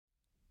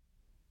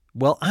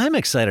Well, I'm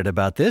excited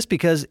about this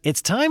because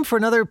it's time for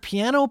another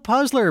piano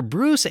puzzler.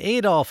 Bruce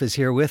Adolph is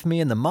here with me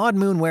in the Maud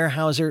Moon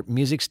Weyerhaeuser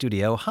Music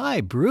Studio. Hi,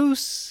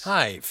 Bruce.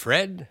 Hi,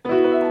 Fred.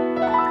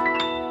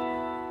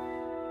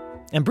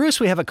 And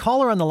Bruce, we have a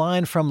caller on the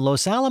line from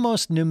Los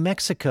Alamos, New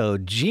Mexico.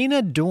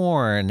 Gina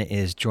Doorn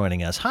is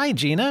joining us. Hi,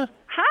 Gina.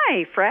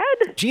 Hi, Fred.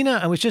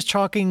 Gina, I was just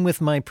talking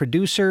with my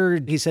producer.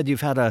 He said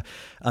you've had a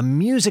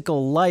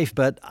musical life,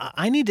 but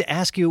I need to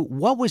ask you,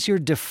 what was your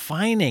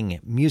defining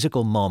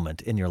musical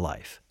moment in your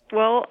life?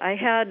 Well, I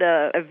had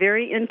a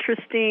very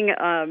interesting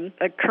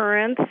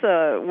occurrence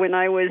when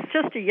I was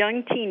just a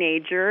young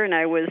teenager, and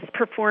I was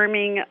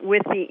performing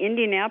with the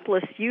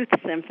Indianapolis Youth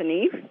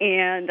Symphony,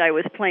 and I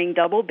was playing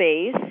double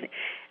bass.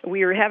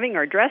 We were having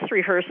our dress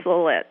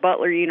rehearsal at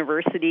Butler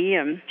University,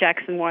 and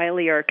Jackson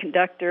Wiley, our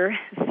conductor,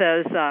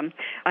 says,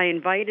 I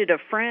invited a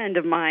friend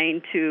of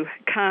mine to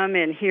come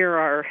and hear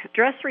our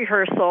dress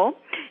rehearsal,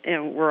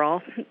 and we're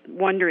all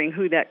wondering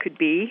who that could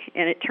be,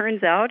 and it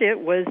turns out it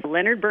was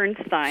Leonard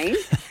Bernstein,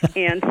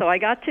 and so I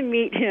got to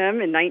meet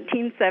him in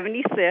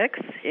 1976,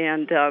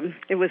 and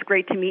it was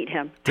great to meet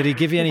him. Did he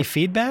give you any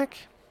feedback?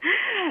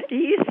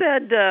 He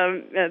said,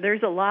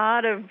 there's a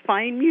lot of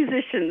fine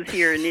musicians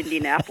here in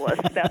Indianapolis.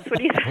 That's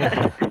what he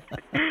said.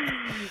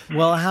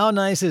 Well, how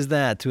nice is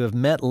that to have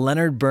met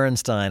Leonard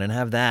Bernstein and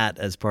have that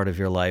as part of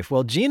your life?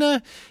 Well,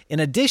 Gina, in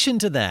addition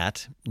to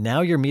that,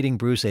 now you're meeting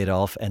Bruce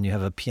Adolph and you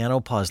have a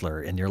piano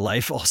puzzler in your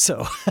life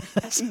also.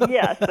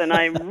 Yes, and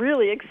I'm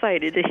really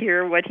excited to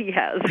hear what he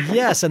has.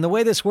 Yes, and the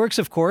way this works,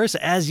 of course,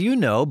 as you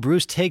know,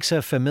 Bruce takes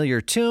a familiar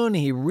tune,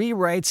 he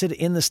rewrites it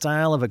in the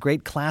style of a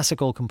great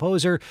classical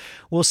composer.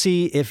 We'll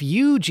see if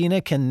you,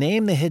 Gina, can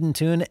name the hidden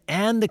tune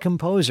and the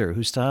composer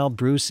whose style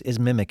Bruce is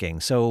mimicking.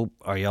 So,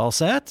 are you all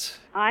set?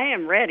 I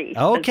am ready.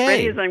 Okay. As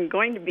ready as I'm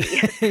going to be.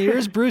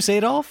 Here's Bruce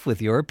Adolph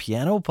with your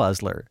piano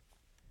puzzler.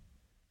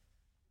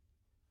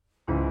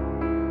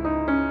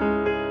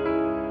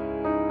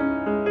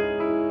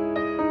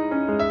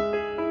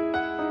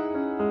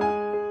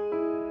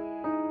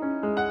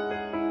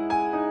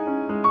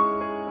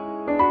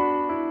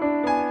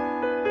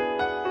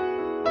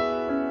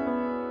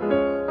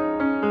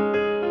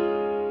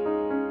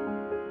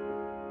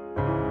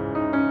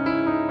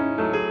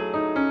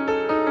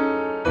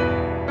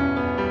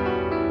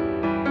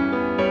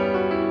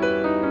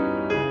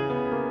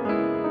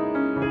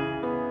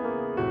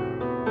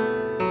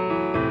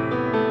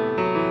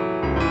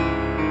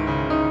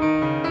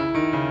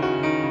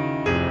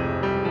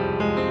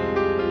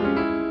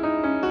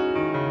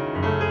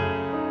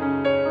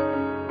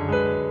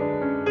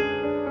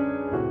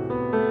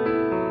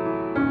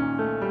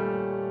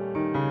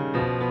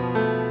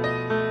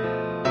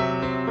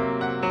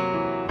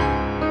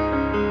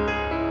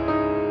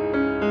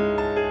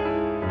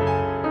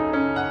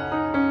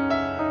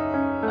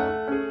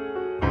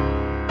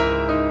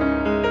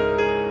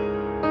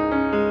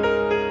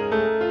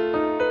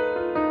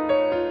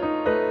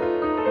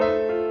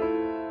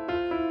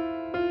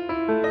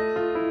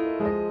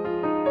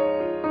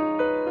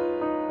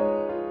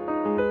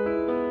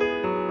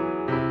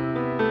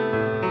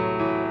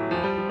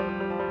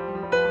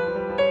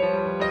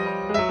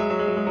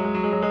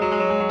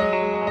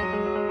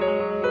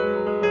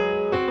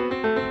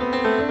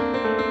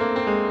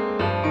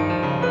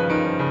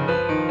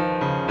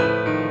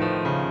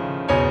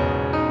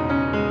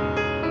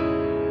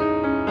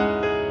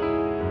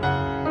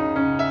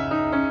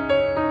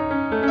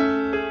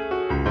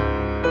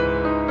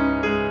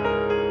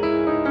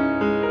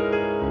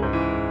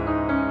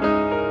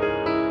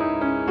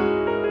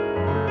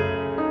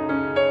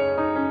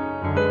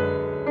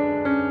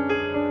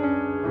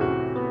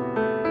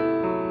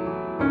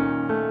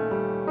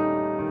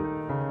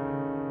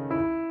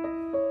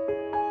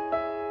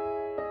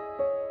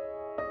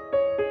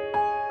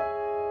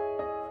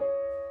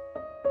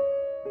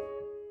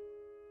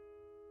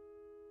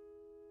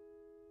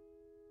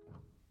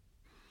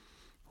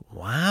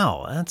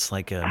 Wow, that's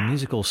like a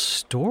musical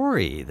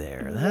story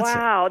there.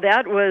 Wow,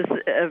 that was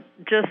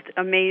just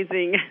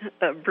amazing,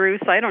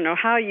 Bruce. I don't know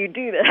how you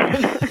do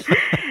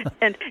that.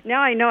 And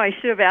now I know I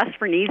should have asked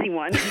for an easy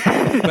one.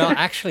 Well,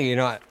 actually,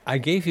 I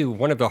gave you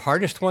one of the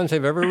hardest ones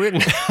I've ever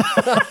written.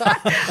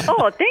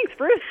 Oh, thanks,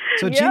 Bruce.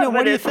 So, Gina,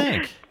 what do you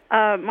think?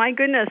 My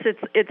goodness,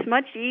 it's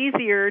much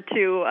easier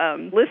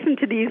to listen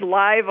to these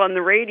live on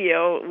the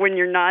radio when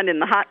you're not in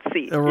the hot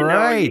seat.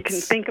 Right. You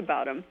can think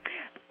about them.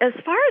 As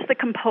far as the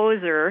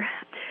composer,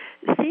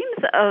 seems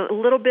a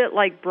little bit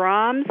like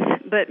Brahms,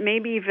 but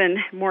maybe even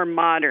more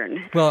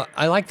modern. Well,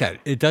 I like that.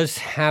 It does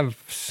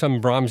have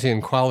some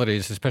Brahmsian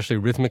qualities, especially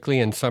rhythmically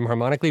and some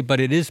harmonically, but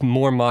it is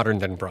more modern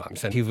than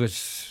Brahms. And he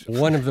was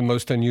one of the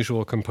most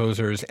unusual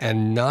composers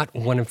and not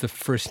one of the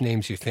first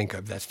names you think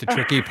of. That's the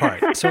tricky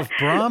part. So if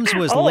Brahms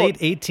was late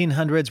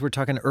 1800s, we're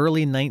talking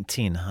early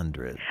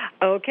 1900s.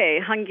 Okay,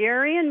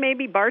 Hungarian,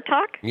 maybe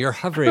Bartók? You're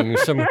hovering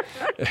some...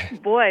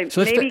 Boy,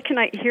 so maybe can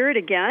I hear it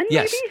again?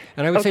 Yes, maybe?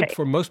 And I would say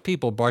for most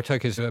people,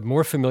 Bartók is a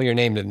more familiar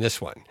name than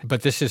this one.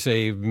 But this is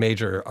a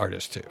major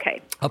artist, too.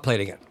 Okay. I'll play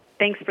it again.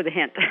 Thanks for the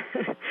hint.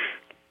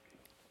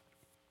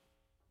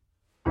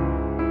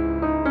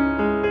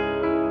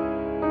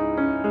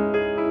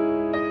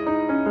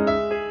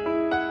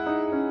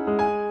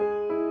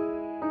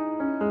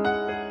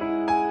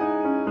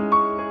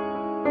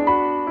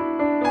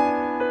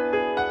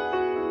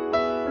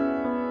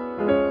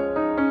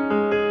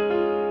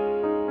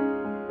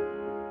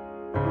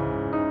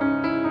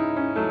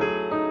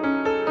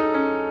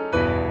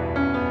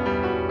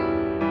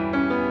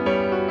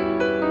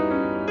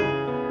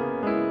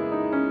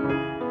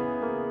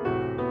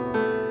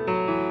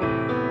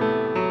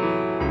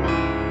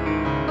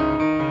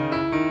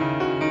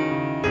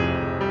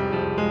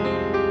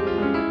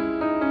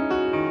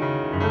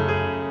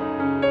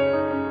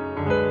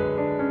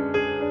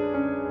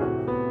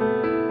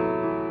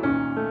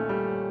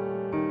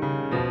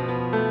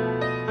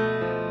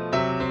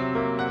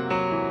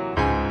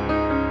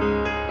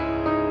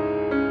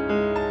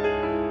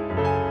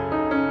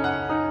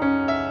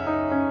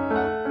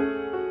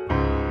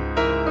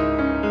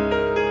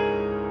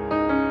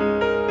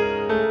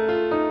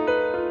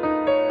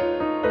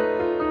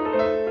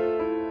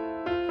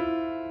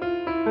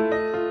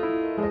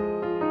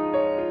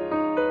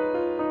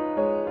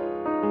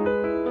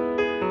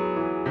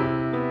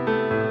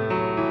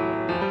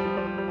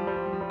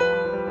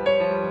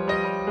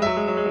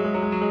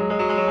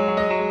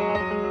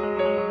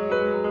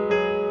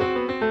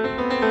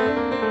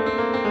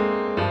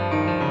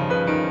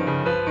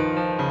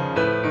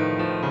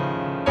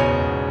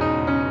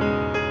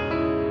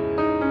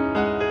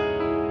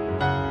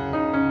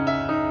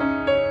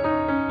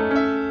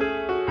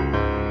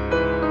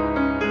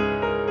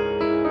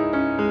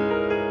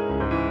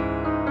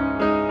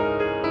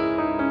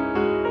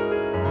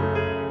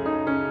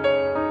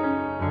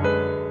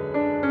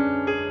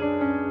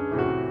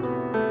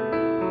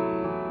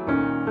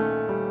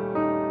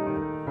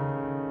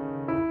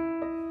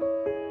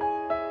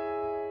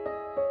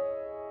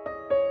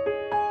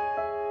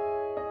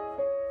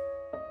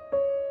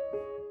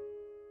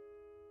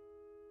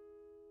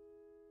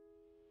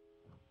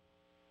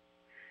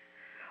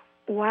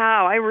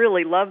 I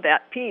really love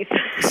that piece.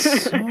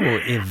 So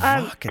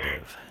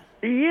evocative.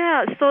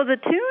 Yeah, so the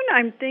tune,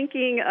 I'm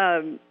thinking,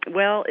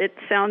 it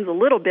sounds a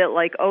little bit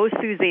like Oh,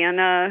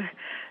 Susanna.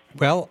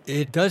 Well,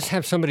 it does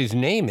have somebody's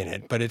name in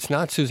it, but it's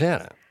not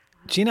Susanna.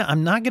 Gina,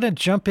 I'm not going to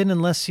jump in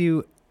unless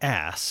you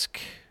ask.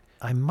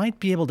 I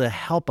might be able to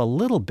help a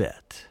little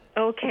bit.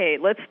 Okay,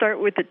 let's start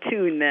with the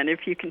tune then,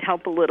 if you can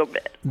help a little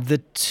bit. The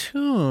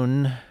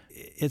tune,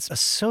 it's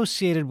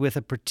associated with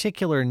a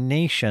particular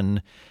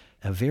nation,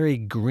 a very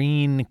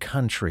green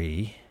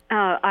country.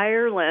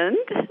 Ireland.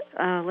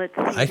 Let's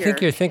see I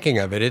think you're thinking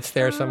of it. It's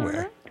there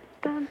somewhere.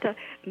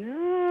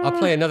 No. I'll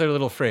play another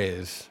little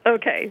phrase.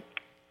 Okay.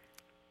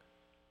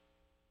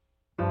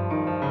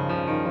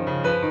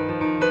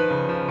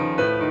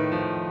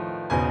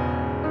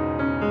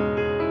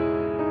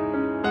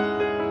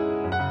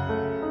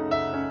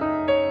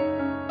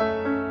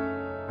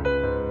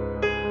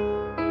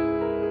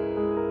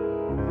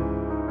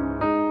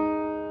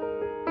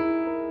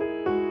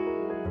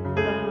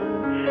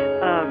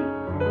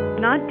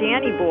 Not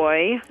Danny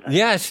Boy.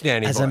 Yes,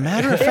 Danny Boy. As a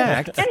matter of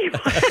fact.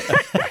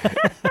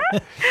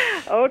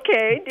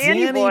 Okay,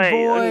 Danny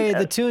Boy.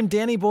 The tune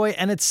Danny Boy,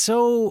 and it's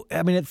so,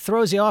 it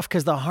throws you off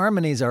because the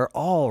harmonies are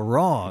all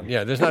wrong.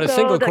 Yeah, there's not a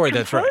single chord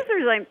that's right. The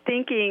composers, I'm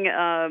thinking,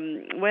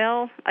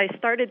 I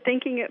started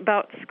thinking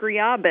about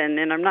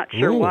Scriabin, and I'm not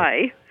sure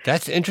why.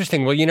 That's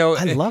interesting. Well,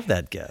 I love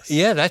that guess.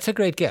 Yeah, that's a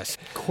great guess.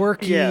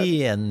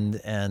 Quirky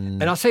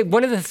and I'll say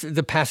one of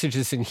the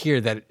passages in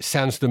here that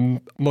sounds the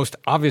most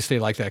obviously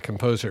like that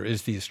composer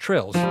is these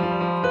trills.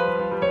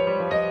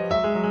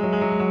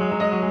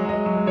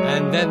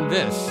 And then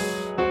this.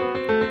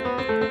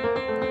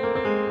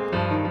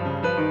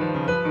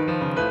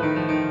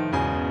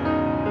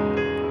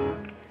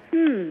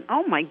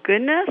 Oh, my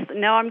goodness.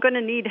 Now I'm going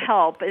to need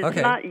help. It's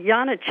not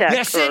Janacek.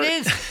 Yes, it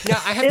is. Now,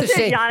 I have to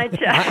say,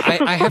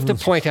 I have to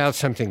point out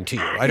something to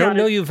you. I don't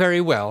know you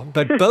very well,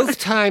 but both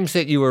times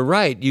that you were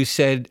right, you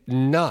said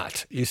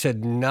not. You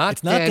said not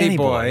it's not Danny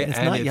Boy, it's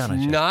and not it's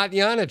Janacek. not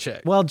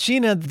Janacek. Well,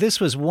 Gina, this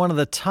was one of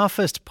the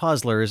toughest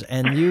puzzlers,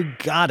 and you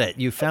got it.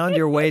 You found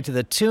your way to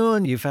the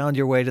tune. You found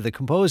your way to the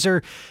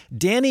composer.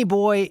 Danny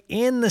Boy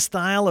in the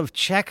style of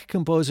Czech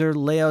composer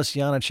Leos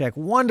Janacek.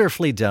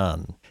 Wonderfully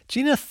done.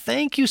 Gina,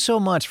 thank you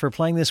so much for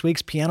playing this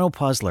week's Piano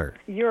Puzzler.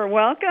 You're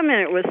welcome, and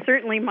it was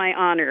certainly my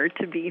honor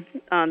to be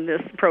on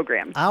this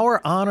program.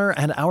 Our honor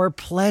and our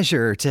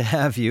pleasure to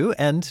have you.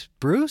 And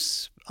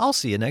Bruce, I'll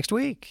see you next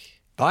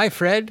week. Bye,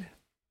 Fred.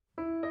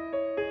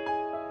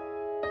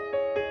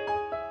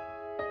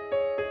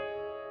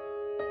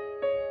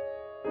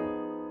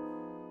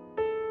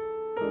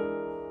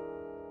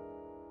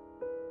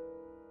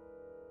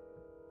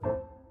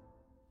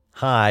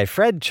 Hi,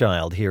 Fred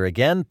Child here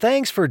again.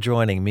 Thanks for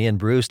joining me and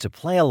Bruce to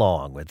play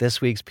along with this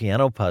week's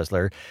Piano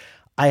Puzzler.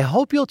 I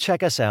hope you'll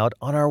check us out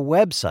on our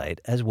website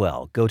as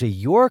well. Go to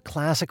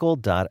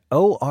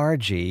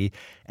yourclassical.org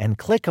and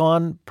click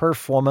on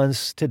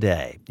Performance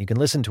Today. You can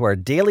listen to our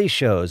daily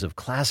shows of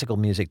classical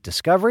music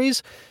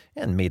discoveries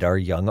and meet our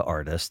young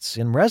artists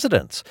in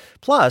residence.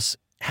 Plus,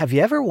 have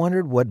you ever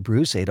wondered what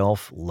Bruce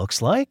Adolphe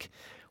looks like?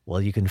 Well,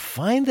 you can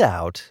find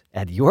out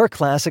at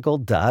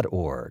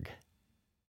yourclassical.org.